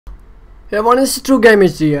Hey everyone, it's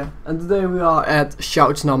TheTrueGamerHD here, and today we are at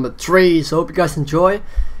shouts number 3, so hope you guys enjoy.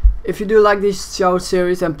 If you do like this shout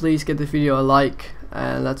series, then please give the video a like,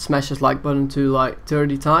 and let's smash this like button to like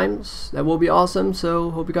 30 times. That will be awesome, so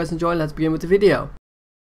hope you guys enjoy. Let's begin with the video.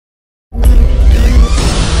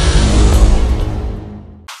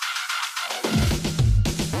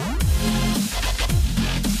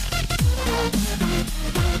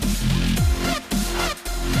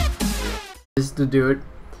 This is the dude.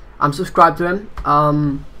 I'm subscribed to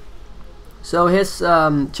him. So his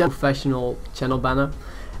channel, professional channel banner,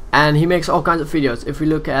 and he makes all kinds of videos. If we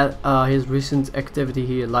look at his recent activity,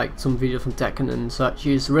 he liked some videos from Tekken and such.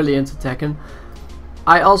 He's really into Tekken.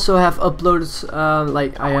 I also have uploaded,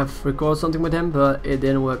 like I have recorded something with him, but it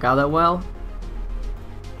didn't work out that well.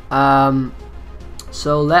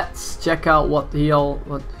 So let's check out what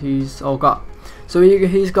he's all got. So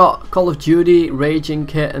he's got Call of Duty, Raging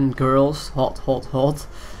Kitten Girls, hot.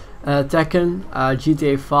 Tekken,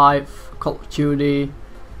 GTA 5, Call of Duty,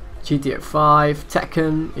 GTA 5,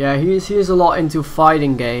 Tekken. Yeah, he's a lot into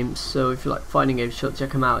fighting games, so if you like fighting games, you should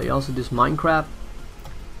check him out. He also does Minecraft.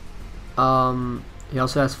 He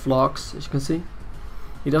also has vlogs, as you can see.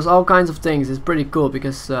 He does all kinds of things. It's pretty cool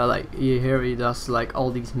because like here he does like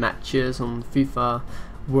all these matches on FIFA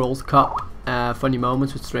World Cup, funny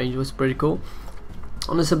moments with strangers. Pretty cool.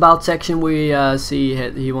 On this about section, we see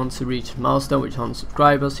he wants to reach a milestone, which is 100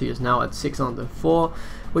 subscribers. He is now at 604,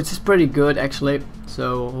 which is pretty good actually.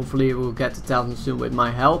 So hopefully we'll get to 1000 soon with my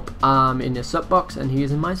help. In his sub box, and he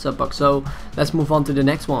is in my sub box. So let's move on to the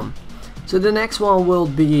next one. So the next one will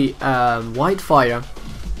be Whitefire,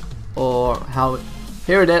 or how.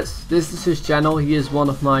 Here it is. This is his channel. He is one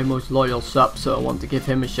of my most loyal subs, so I want to give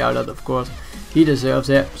him a shout out. Of course, he deserves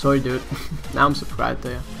it. Sorry, dude. Now I'm subscribed to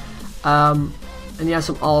you. And he has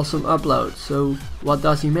some awesome uploads. So what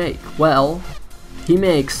does he make? Well, he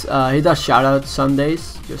makes he does shoutouts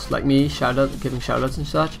Sundays, just like me, giving shoutouts and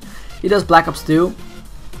such. He does Black Ops 2.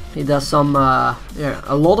 He does some yeah,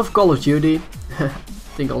 a lot of Call of Duty. I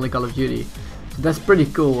think only Call of Duty. So that's pretty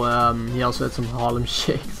cool. He also had some Harlem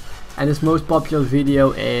Shakes. And his most popular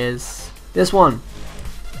video is this one.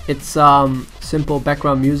 It's simple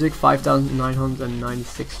background music,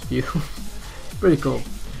 5,996 views. Pretty cool.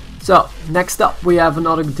 So next up we have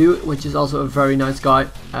another dude, which is also a very nice guy.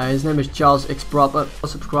 His name is Charles X Proper.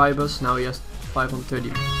 Subscribers. Now he has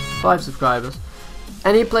 535 subscribers,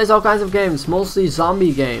 and he plays all kinds of games, mostly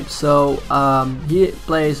zombie games. So he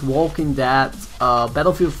plays Walking Dead,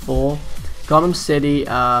 Battlefield 4, Gotham City,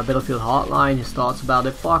 Battlefield Hardline. He talks about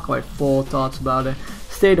it. Far Cry 4 talks about it.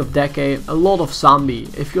 State of Decay. A lot of zombie.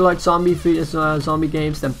 If you like zombie videos, zombie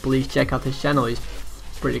games, then please check out his channel. He's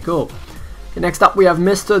pretty cool. Next up we have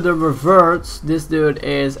Mr. The Reverts. This dude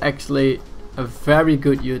is actually a very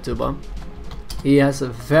good YouTuber. He has a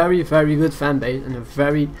very good fan base and a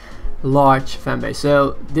very large fan base.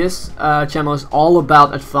 So this channel is all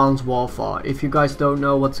about Advanced Warfare. If you guys don't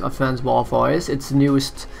know what Advanced Warfare is, it's the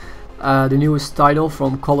newest title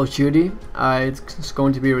from Call of Duty. It's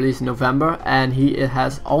going to be released in November, and he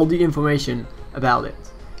has all the information about it.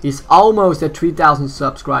 He's almost at 3,000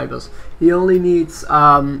 subscribers. He only needs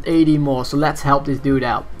 80 more, so let's help this dude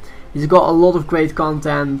out. He's got a lot of great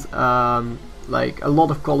content, like a lot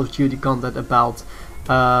of Call of Duty content about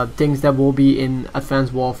things that will be in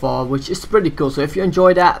Advanced Warfare, which is pretty cool. So if you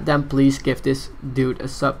enjoy that, then please give this dude a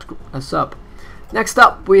sub. Next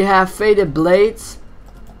up we have Faded Blades.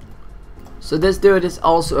 So this dude is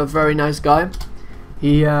also a very nice guy.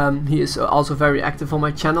 He is also very active on my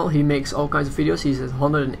channel. He makes all kinds of videos. He's at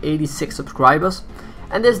 186 subscribers,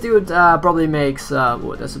 and this dude probably makes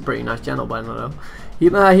well, that's a pretty nice channel, but I don't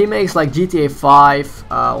know. He makes like GTA 5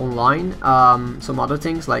 online, some other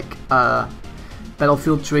things like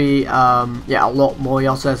Battlefield 3, yeah, a lot more. He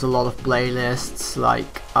also has a lot of playlists,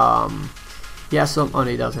 like he has some. Oh no,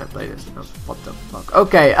 he doesn't have playlists. Oh, what the fuck?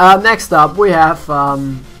 Okay, next up we have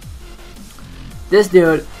this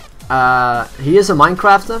dude. He is a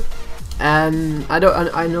Minecrafter, and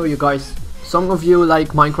I know you guys, some of you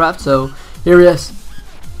like Minecraft, so here he is.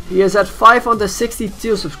 He is at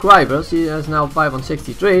 562 subscribers. He has now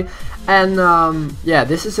 563, and yeah,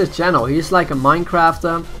 this is his channel. He's like a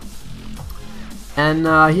Minecrafter, and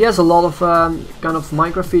he has a lot of kind of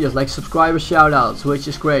Minecraft videos, like subscriber shoutouts, which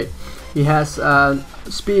is great. He has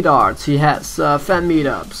speed arts. He has fan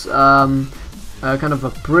meetups. Kind of a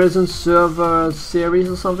prison server series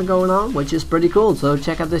or something going on, which is pretty cool. So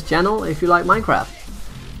check out this channel if you like Minecraft.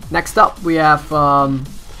 Next up we have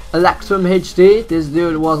Electrum HD. This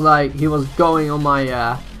dude was like, he was going on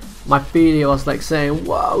my my feed. He was like saying,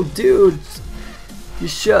 "Wow, dude, You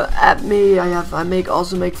should add me. I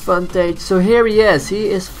also make fun stages. So here he is. He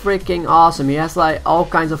is freaking awesome. He has like all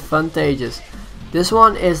kinds of fun stages. This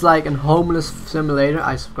one is like a homeless simulator.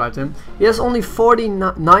 I subscribed to him. He has only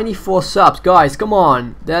 94 subs. Guys, come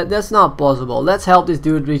on. That's not possible. Let's help this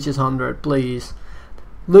dude reach his 100, please.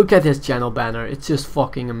 Look at his channel banner. It's just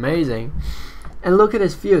fucking amazing. And look at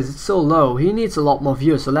his views. It's so low. He needs a lot more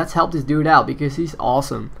views. So let's help this dude out because he's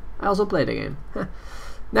awesome. I also play the game.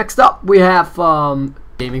 Next up we have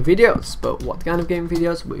gaming videos, but what kind of gaming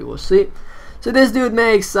videos we will see. So this dude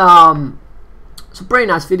makes some pretty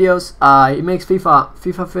nice videos. He makes FIFA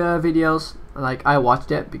videos. Like I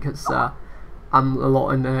watched it because I'm a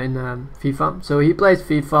lot in FIFA. So he plays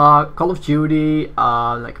FIFA, Call of Duty,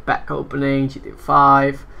 like pack opening, GTA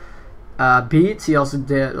 5, Beats. He also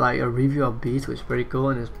did like a review of Beats, which is pretty cool.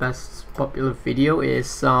 And his best popular video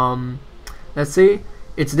is let's see.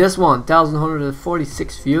 It's this one,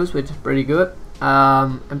 1,146 views, which is pretty good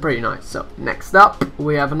and pretty nice. So next up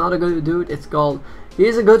we have another good dude. It's called,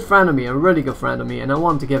 he's a good friend of me, a really good friend of me, and I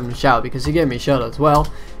want to give him a shout because he gave me a shout as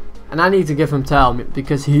well. And I need to give him tell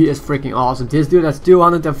because he is freaking awesome. This dude has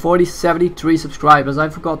 73 subscribers. I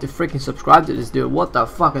forgot to freaking subscribe to this dude. What the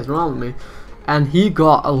fuck is wrong with me? And he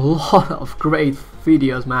got a lot of great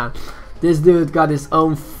videos, man. This dude got his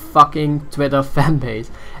own fucking Twitter fan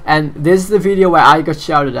base. And this is the video where I got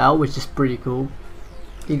shouted out, which is pretty cool.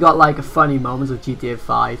 He got like a funny moments of GTA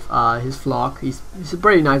 5, his vlog. He's a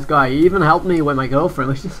pretty nice guy. He even helped me with my girlfriend,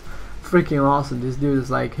 which is freaking awesome. This dude is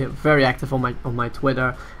like very active on my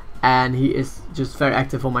Twitter, and he is just very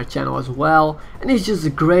active on my channel as well. And he's just a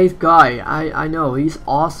great guy. I know, he's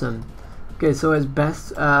awesome. Okay, so his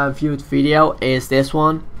best viewed video is this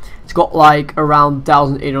one. It's got like around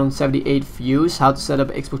 1,878 views. How to set up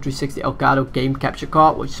Xbox 360 Elgato game capture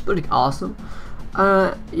card, which is pretty awesome.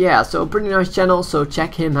 Yeah, so pretty nice channel. So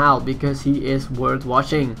check him out because he is worth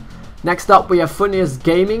watching. Next up we have Funniest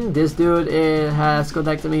Gaming. This dude has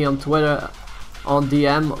contacted me on Twitter on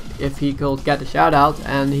DM if he could get a shout out,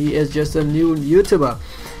 and he is just a new YouTuber.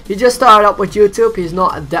 He just started up with YouTube. He's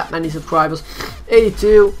not at that many subscribers.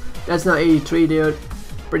 82. That's not 83, dude.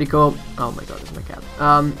 Pretty cool. Oh my god, this is my cat.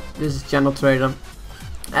 This is Channel Trader,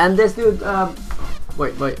 and this dude.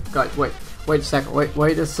 Wait, guys, wait a second.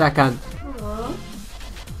 Wait a second.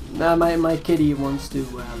 Now my kitty wants to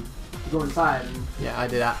go inside. And yeah, I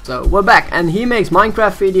did that. So we're back, and he makes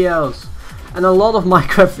Minecraft videos, and a lot of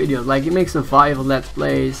Minecraft videos. Like he makes survival let's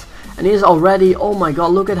plays, and he's already. Oh my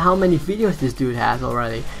god, look at how many videos this dude has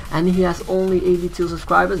already, and he has only 82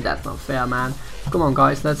 subscribers. That's not fair, man. Come on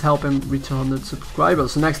guys, let's help him reach 100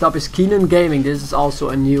 subscribers. So next up is Keenan Gaming. This is also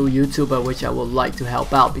a new YouTuber which I would like to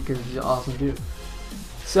help out because he's an awesome dude.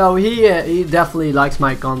 So he definitely likes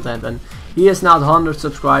my content, and he is now 100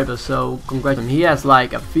 subscribers, so congratulations. He has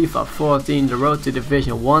like a FIFA 14, the Road to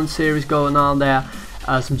Division 1 series going on there,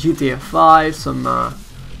 some GTA 5, some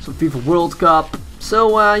FIFA World Cup.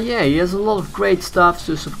 So yeah, he has a lot of great stuff,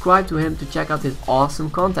 so subscribe to him to check out his awesome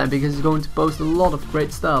content because he's going to post a lot of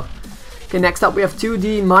great stuff. Okay, next up we have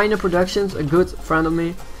 2D Miner Productions, a good friend of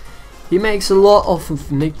me. He makes a lot of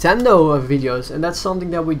Nintendo videos, and that's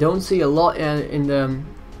something that we don't see a lot in the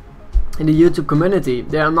YouTube community.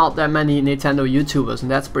 There are not that many Nintendo YouTubers, and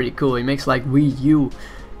that's pretty cool. He makes like Wii U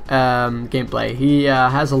gameplay. He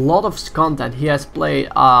has a lot of content. He has played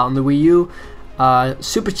on the Wii U,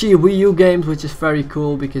 super cheap Wii U games, which is very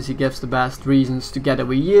cool because he gives the best reasons to get a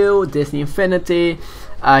Wii U, Disney Infinity,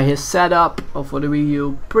 his setup for the Wii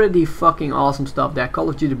U, pretty fucking awesome stuff there. Call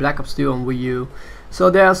of Duty Black Ops 2 on Wii U. So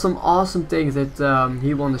there are some awesome things that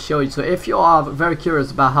he wants to show you. So if you are very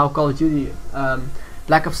curious about how Call of Duty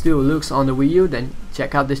Black Ops 2 looks on the Wii U, then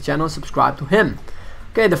check out this channel and subscribe to him.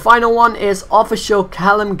 Okay, the final one is Official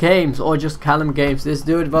Callum Games, or just Callum Games. This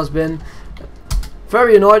dude was been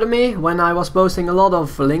very annoyed at me when I was posting a lot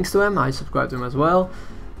of links to him. I subscribed to him as well.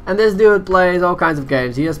 And this dude plays all kinds of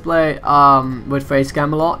games. He has played with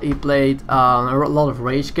Facecam a lot. He played a lot of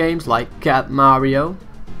rage games like Cat Mario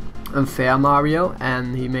and Fair Mario,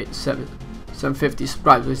 and he made 750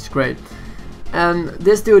 subscribers, which is great. And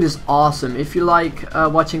this dude is awesome. If you like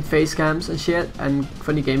watching facecams and shit and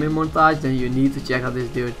funny gaming montage, then you need to check out this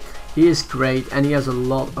dude. He is great, and he has a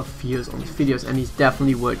lot of views on his videos, and he's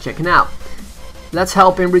definitely worth checking out. Let's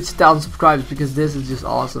help him reach 1,000 subscribers because this is just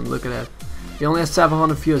awesome. Look at that. He only has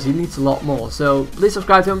 700 views. He needs a lot more. So please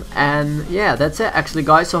subscribe to him. And yeah, that's it actually,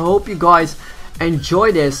 guys. So I hope you guys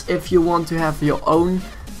enjoy this. If you want to have your own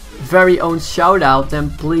very own shout out,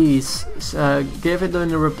 then please give it in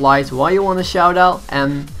the replies why you want to shout out.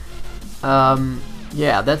 And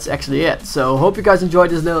yeah, that's actually it. So hope you guys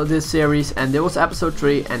enjoyed this series, and there was episode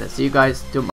 3, and I'll see you guys tomorrow.